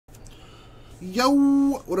Yo,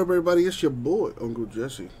 what up, everybody? It's your boy, Uncle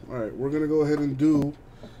Jesse. All right, we're gonna go ahead and do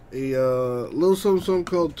a little something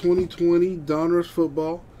called 2020 Donruss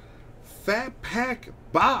football fat pack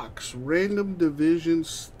box random division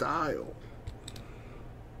style.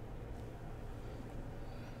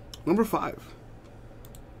 Number 5.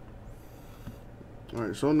 All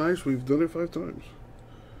right, so nice. We've done it 5 times.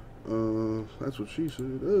 That's what she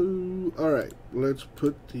said. Oh, all right. Let's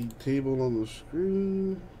put the table on the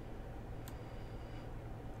screen.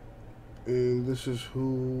 And this is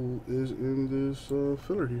who is in this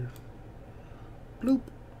filler here. Bloop.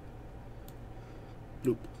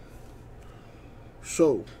 Bloop.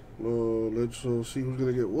 So, let's see who's going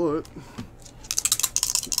to get what.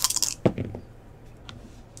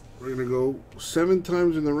 We're going to go 7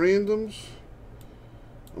 times in the randoms.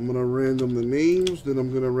 I'm going to random the names, then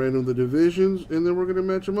I'm going to random the divisions, and then we're going to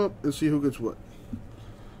match them up and see who gets what.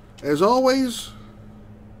 As always,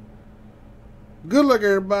 good luck,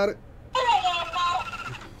 everybody.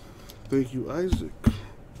 Thank you, Isaac.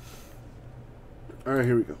 All right,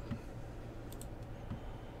 here we go.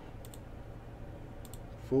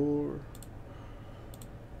 4.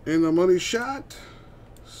 And the money shot,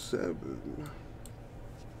 7.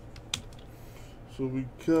 So we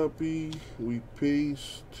copy, we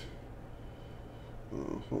paste.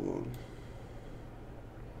 Hold on.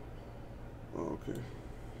 Okay.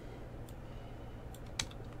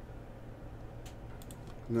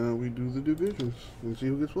 Now we do the divisions and see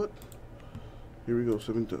who gets what. Here we go,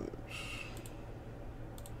 7 times.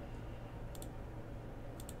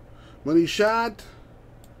 Money shot,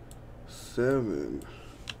 7.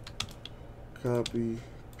 Copy,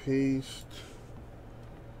 paste.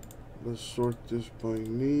 Let's sort this by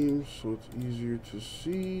name so it's easier to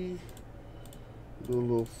see. Do a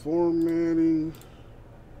little formatting.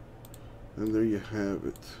 And there you have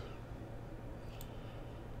it.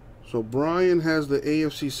 So Brian has the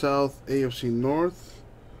AFC South, AFC North.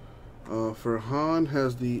 Farhan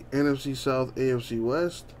has the NFC South, AFC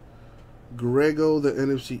West. Grego, the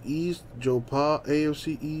NFC East. Joe Pa,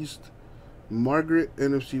 AFC East. Margaret,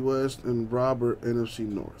 NFC West. And Robert, NFC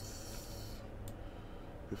North.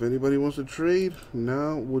 If anybody wants to trade,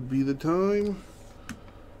 now would be the time.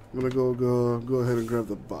 I'm going to go ahead and grab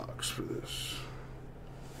the box for this.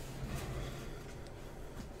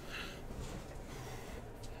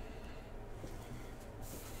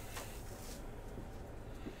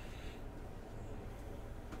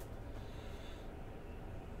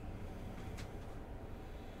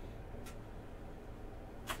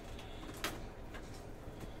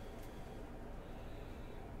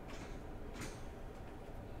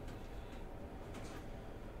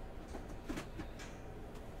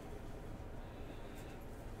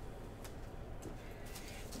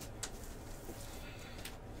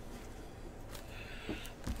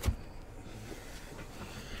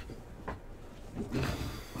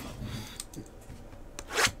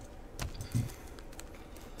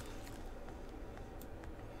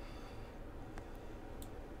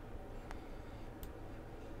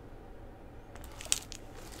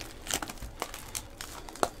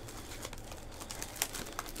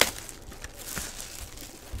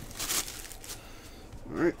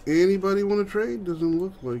 Alright, anybody want to trade? Doesn't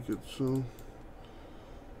look like it, so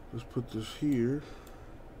let's put this here.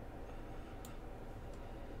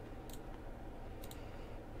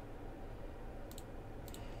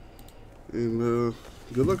 And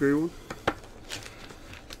good luck, everyone.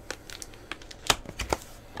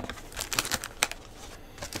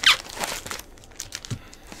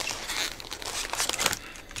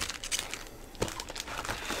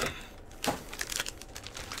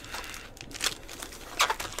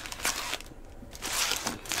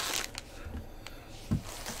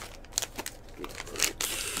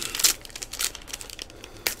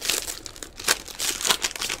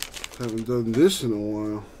 Haven't done this in a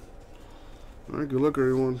while. Alright, good luck,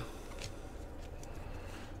 everyone.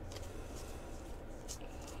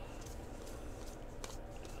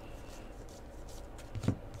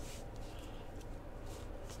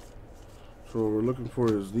 So what we're looking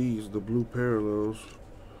for is these, the blue parallels.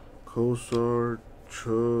 Kosar,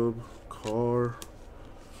 Chubb, Carr,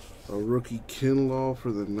 a rookie Kinlaw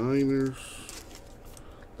for the Niners.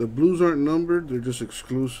 The blues aren't numbered, they're just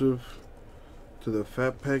exclusive to the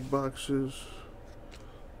fat pack boxes.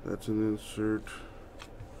 That's an insert.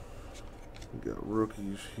 We got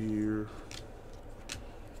rookies here,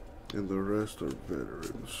 and the rest are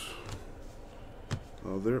veterans.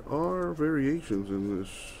 There are variations in this.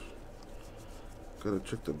 Gotta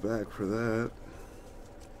check the back for that.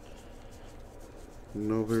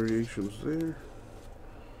 No variations there.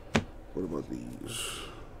 What about these?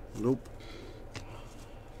 Nope.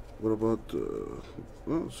 What about,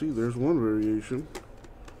 well, see, there's one variation.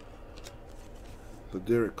 The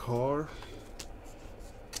Derek Carr.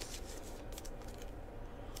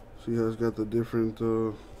 See how it's got the different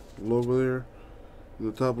logo there in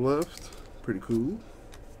the top left? Pretty cool.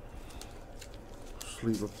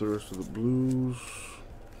 Sleeve up the rest of the blues.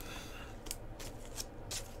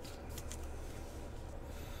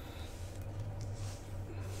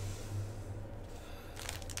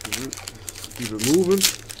 Keep it moving.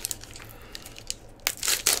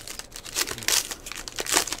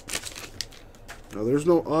 Now there's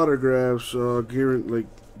no autographs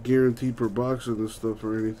guaranteed per box of this stuff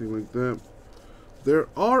or anything like that. There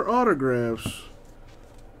are autographs,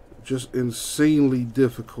 just insanely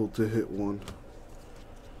difficult to hit one.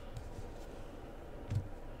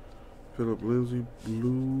 Philip Lindsay,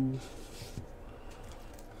 blue.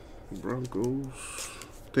 Broncos.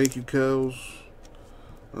 Thank you, Cows.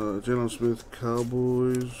 Jalen Smith,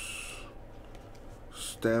 Cowboys.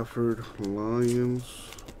 Stafford, Lions.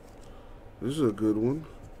 This is a good one.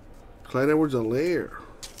 Clyde Edwards-Helaire.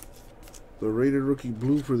 The rated rookie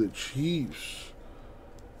blue for the Chiefs.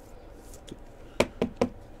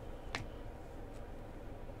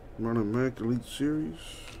 Marlon Mack, Elite Series.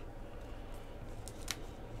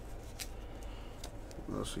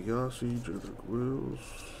 Asiasi, Jedrick Wills.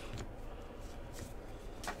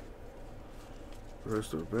 The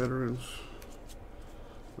rest are veterans.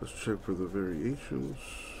 Let's check for the variations.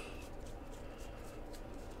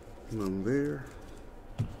 None there.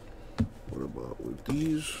 What about with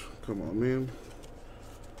these? Come on, man.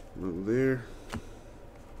 None there.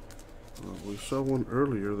 We saw one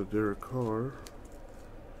earlier, the Derek Carr.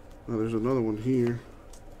 Now there's another one here.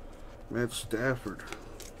 Matt Stafford.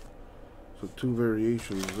 So two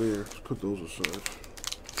variations there. Let's put those aside.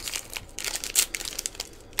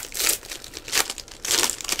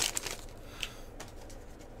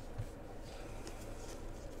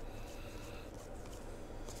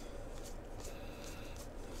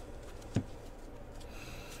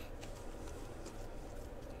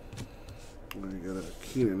 I got a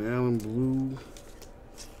Keenan Allen blue.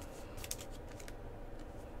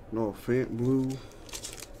 Noah Fant blue.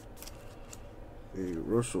 A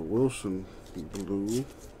Russell Wilson blue.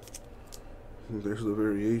 And there's the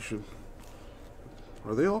variation.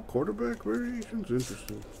 Are they all quarterback variations?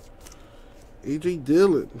 Interesting. A.J.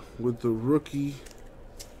 Dillon with the rookie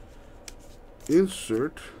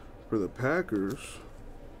insert for the Packers.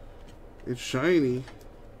 It's shiny.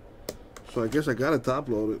 So I guess I gotta top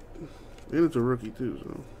load it. And it's a rookie too,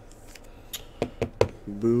 so.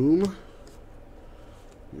 Boom.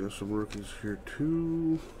 Got some rookies here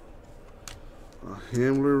too. A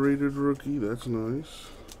Hamler rated rookie, that's nice.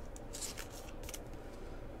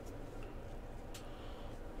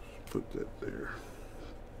 Put that there.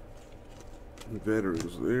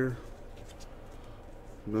 Veterans there.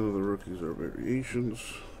 None of the rookies are variations.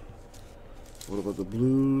 What about the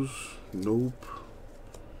blues? Nope.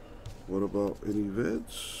 What about any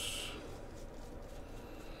vets?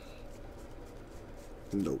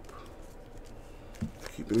 Nope.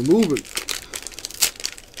 Keeping it moving.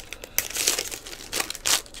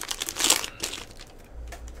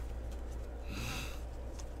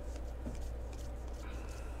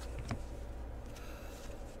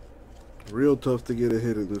 Real tough to get a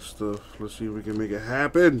hit in this stuff. Let's see if we can make it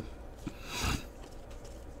happen.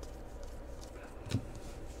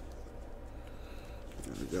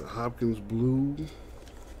 We got Hopkins blue.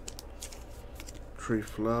 Trey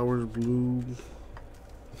Flowers blue.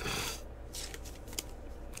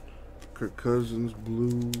 Kirk Cousins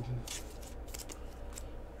blue.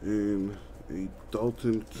 And a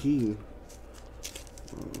Dalton Keene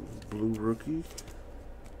blue rookie.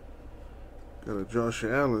 Got a Josh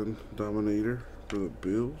Allen Dominator for the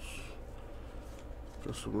Bills.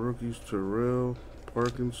 Got some rookies, Terrell,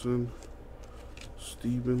 Parkinson,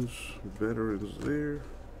 Stevens, veterans there.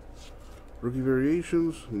 Rookie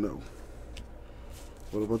variations? No.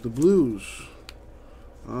 What about the blues?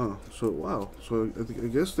 Ah, so wow. So I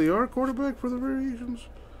guess they are quarterback for the variations.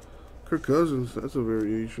 Kirk Cousins, that's a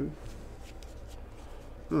variation.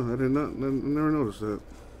 Oh, I never noticed that.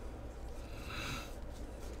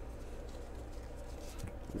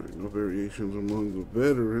 Right, no variations among the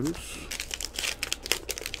veterans.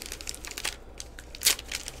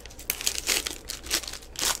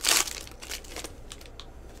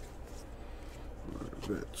 Right,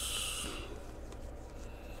 vets.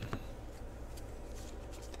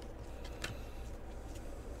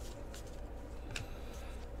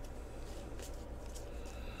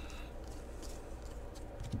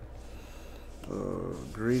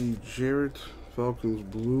 Grady Jarrett, Falcons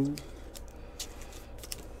blue.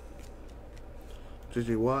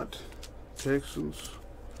 J.J. Watt, Texans.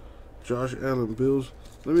 Josh Allen, Bills.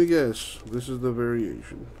 Let me guess. This is the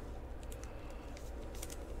variation.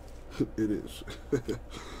 It is.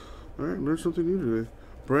 Alright, learned something new today.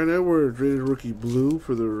 Brent Edwards, rated rookie blue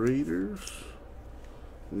for the Raiders.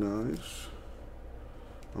 Nice.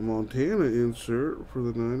 A Montana insert for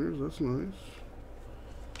the Niners. That's nice.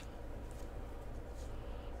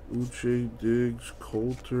 Uche, Diggs,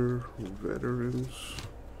 Coulter, veterans.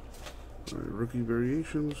 Alright, rookie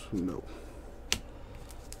variations? No.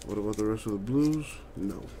 What about the rest of the blues?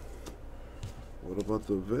 No. What about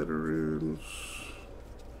the veterans?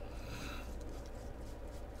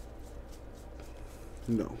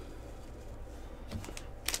 No.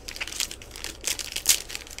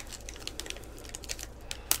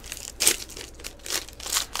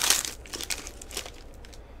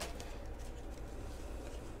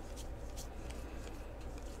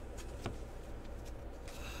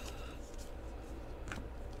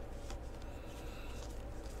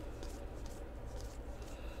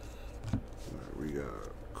 We got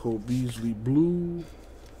Cole Beasley blue.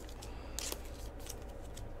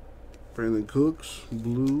 Brandon Cooks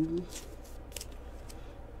blue.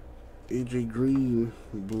 AJ Green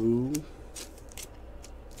blue.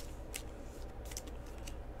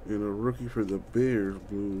 And a rookie for the Bears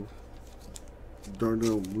blue.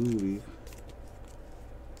 Darnell Mooney.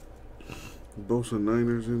 Bosa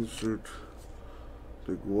Niners insert.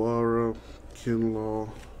 DeGuara, Kinlaw.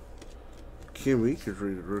 Cam Akers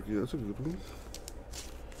rated rookie. That's a good one.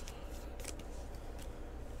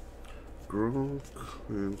 Gronk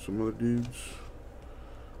and some other dudes.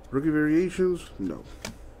 Rookie variations? No.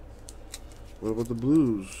 What about the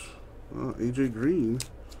Blues? AJ Green.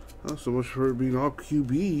 Not so much for it being all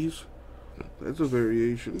QBs. That's a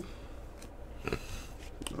variation.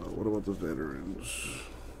 What about the veterans?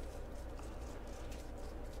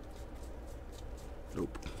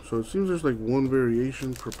 Nope. So it seems there's like one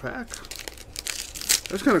variation per pack.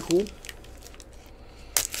 That's kind of cool.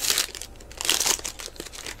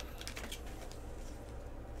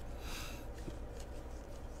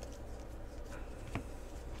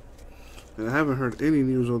 And I haven't heard any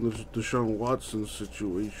news on the Deshaun Watson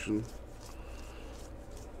situation.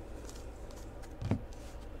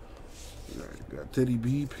 Alright, got Teddy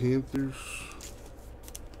B, Panthers.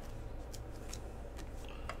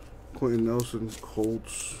 Quentin Nelson,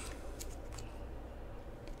 Colts.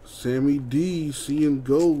 Sammy D, Seeing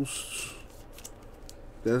Ghosts.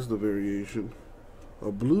 That's the variation.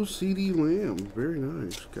 A blue CD Lamb. Very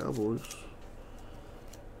nice. Cowboys.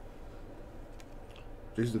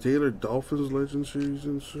 Jason Taylor, Dolphins Legend Series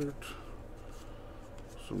insert.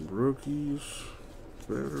 Some rookies.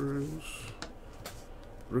 Veterans.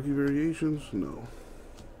 Rookie variations? No.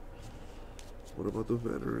 What about the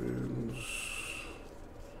veterans?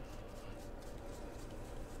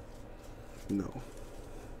 No.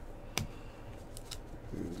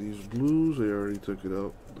 And these blues, they already took it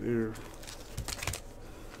out there.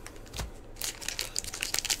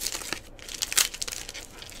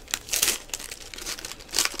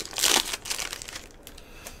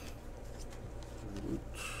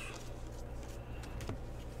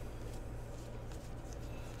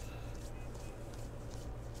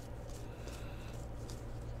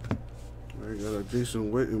 I got a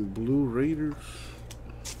Jason Witten blue Raiders.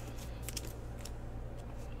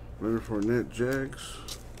 Leonard Fournette Jags.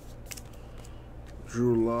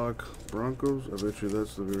 Drew Lock Broncos. I bet you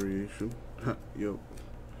that's the variation. Yep.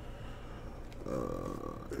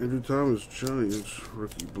 Andrew Thomas Giants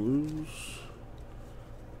rookie blues.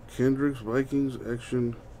 Kendricks Vikings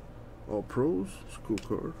Action All Pros. It's a cool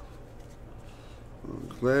card.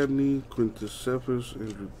 Gladney, Quintus Cephas,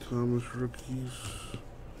 Andrew Thomas rookies.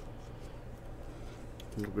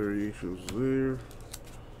 No variations there.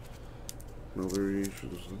 No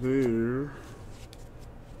variations there.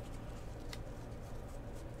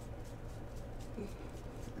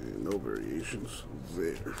 And no variations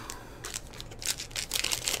there.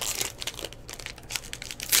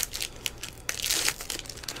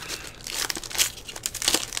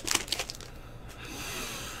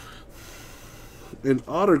 An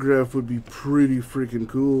autograph would be pretty freaking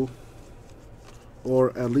cool.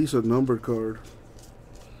 Or at least a numbered card.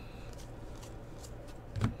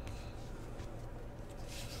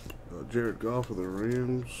 Jared Goff of the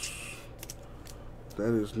Rams.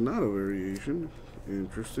 That is not a variation.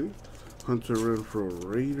 Interesting. Hunter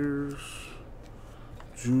Renfrow Raiders.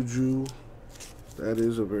 Juju. That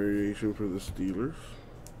is a variation for the Steelers.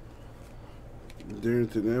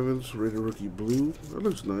 Darrington Evans, rated rookie blue. That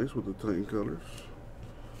looks nice with the Titan colors.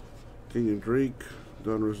 Kenyon Drake,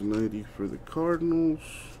 Donruss 90 for the Cardinals.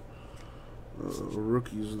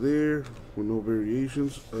 Rookies there with no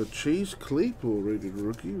variations. A Chase Claypool rated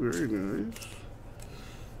rookie, very nice.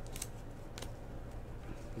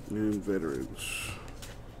 And veterans.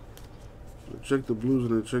 So check the blues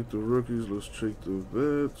and then check the rookies. Let's check the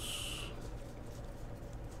vets.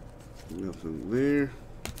 Nothing there.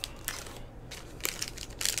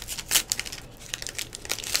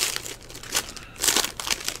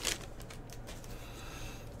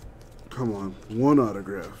 Come on, one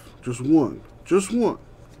autograph. Just one. Just one.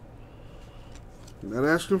 Not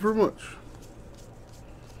asking for much.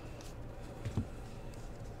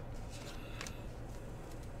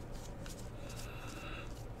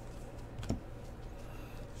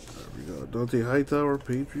 There we go. Dante Hightower,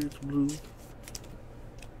 Patriots, blue.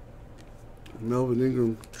 Melvin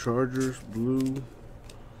Ingram, Chargers, blue.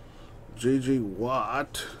 J.J.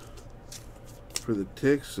 Watt for the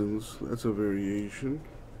Texans. That's a variation.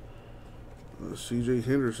 C.J.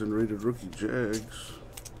 Henderson, rated rookie, Jags.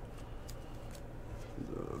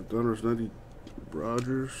 Donruss 90,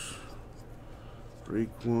 Rodgers.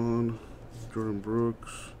 Raekwon, Jordan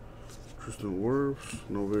Brooks, Tristan Wirfs.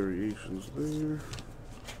 No variations there.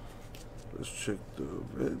 Let's check the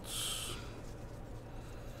vets.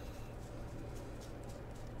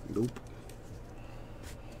 Nope.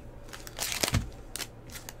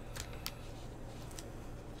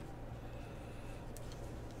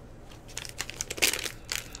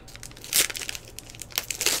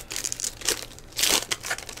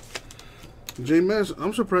 J-Mass,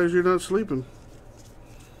 I'm surprised you're not sleeping.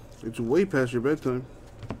 It's way past your bedtime.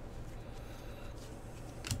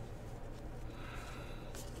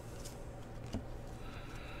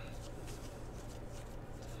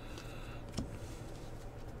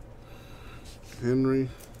 Henry,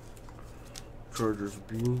 Chargers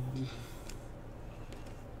blue.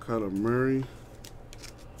 Kyler Murray,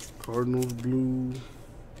 Cardinals blue.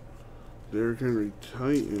 Derrick Henry,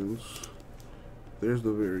 Titans. There's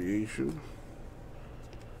the variation.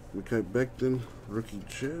 Mekhi Becton, rookie,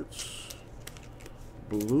 Jets,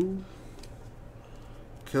 blue.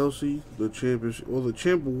 Kelsey, the championship. Well, the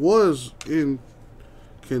champ was in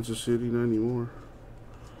Kansas City, not anymore.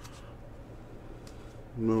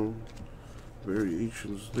 No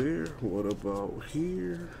variations there. What about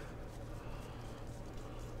here?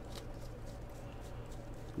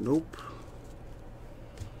 Nope.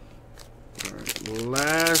 All right,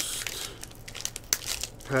 last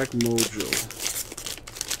pack mojo.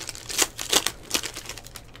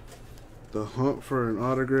 The hunt for an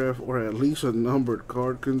autograph or at least a numbered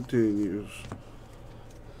card continues.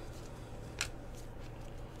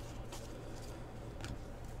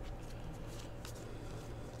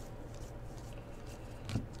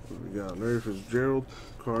 We got Larry Fitzgerald,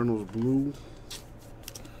 Cardinals blue.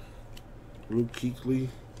 Luke Kuechly,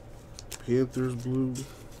 Panthers blue.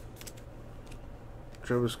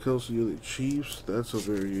 Travis Kelce of the Chiefs, that's a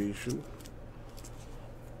variation.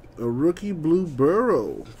 A rookie blue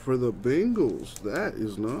Burrow for the Bengals. That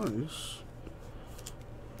is nice.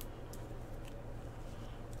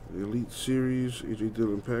 The Elite Series, A.J.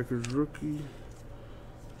 Dillon Packers rookie.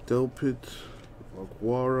 Delpit,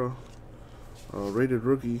 Aquara. Rated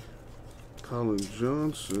rookie, Colin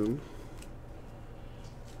Johnson.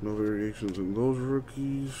 No variations in those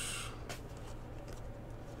rookies.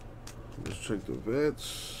 Let's check the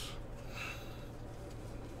vets.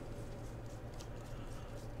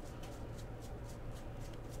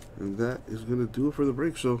 And that is going to do it for the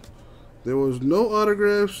break. So there was no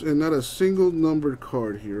autographs and not a single numbered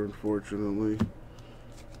card here, unfortunately,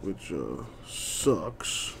 which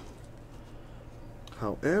sucks.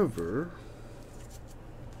 However,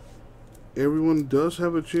 everyone does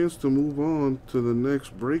have a chance to move on to the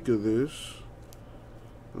next break of this,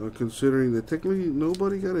 considering that technically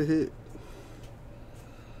nobody got a hit.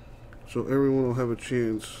 So everyone will have a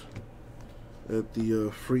chance at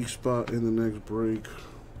the free spot in the next break.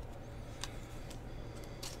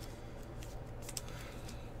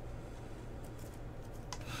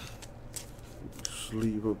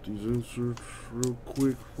 Sleeve up these inserts real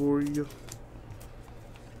quick for you.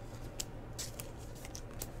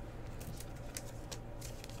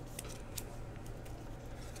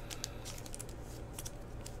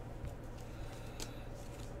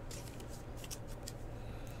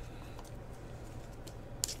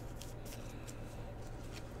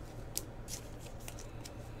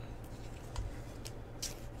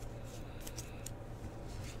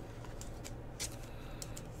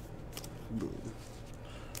 Boom.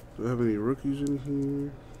 Do I have any rookies in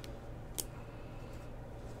here?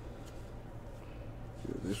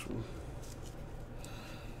 Yeah, this one.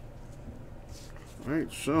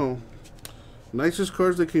 Alright, so nicest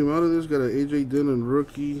cards that came out of this got an A.J. Dillon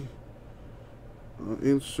rookie,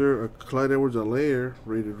 Insert a Clyde Edwards-Helaire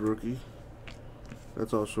rated rookie.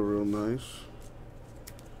 That's also real nice.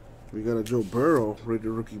 We got a Joe Burrow rated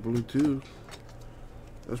rookie blue too.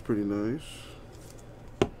 That's pretty nice.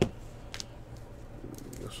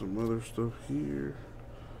 Got some other stuff here.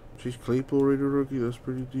 Chase Claypool rated rookie. That's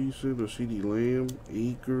pretty decent. A CD Lamb,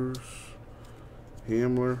 Akers,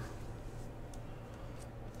 Hamler.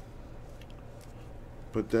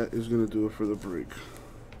 But that is going to do it for the break.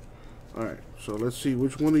 Alright, so let's see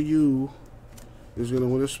which one of you is going to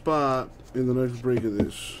win a spot in the next break of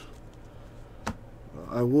this.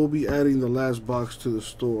 I will be adding the last box to the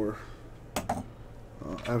store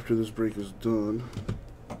after this break is done.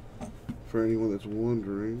 For anyone that's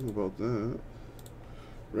wondering about that.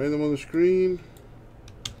 Random on the screen.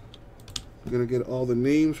 I'm going to get all the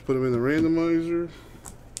names, put them in the randomizer.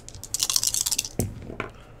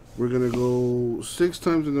 We're going to go 6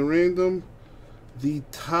 times in the random. The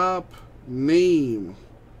top name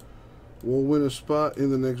will win a spot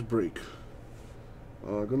in the next break.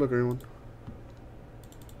 Good luck, everyone.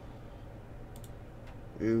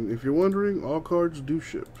 And if you're wondering, all cards do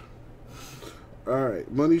ship.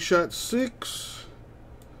 Alright, money shot 6.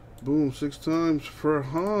 Boom, 6 times for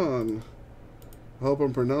Han. I hope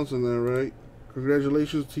I'm pronouncing that right.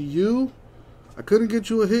 Congratulations to you. I couldn't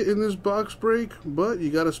get you a hit in this box break, but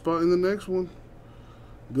you got a spot in the next one.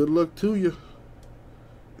 Good luck to you.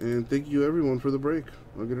 And thank you everyone for the break.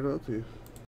 I'll get it out to you.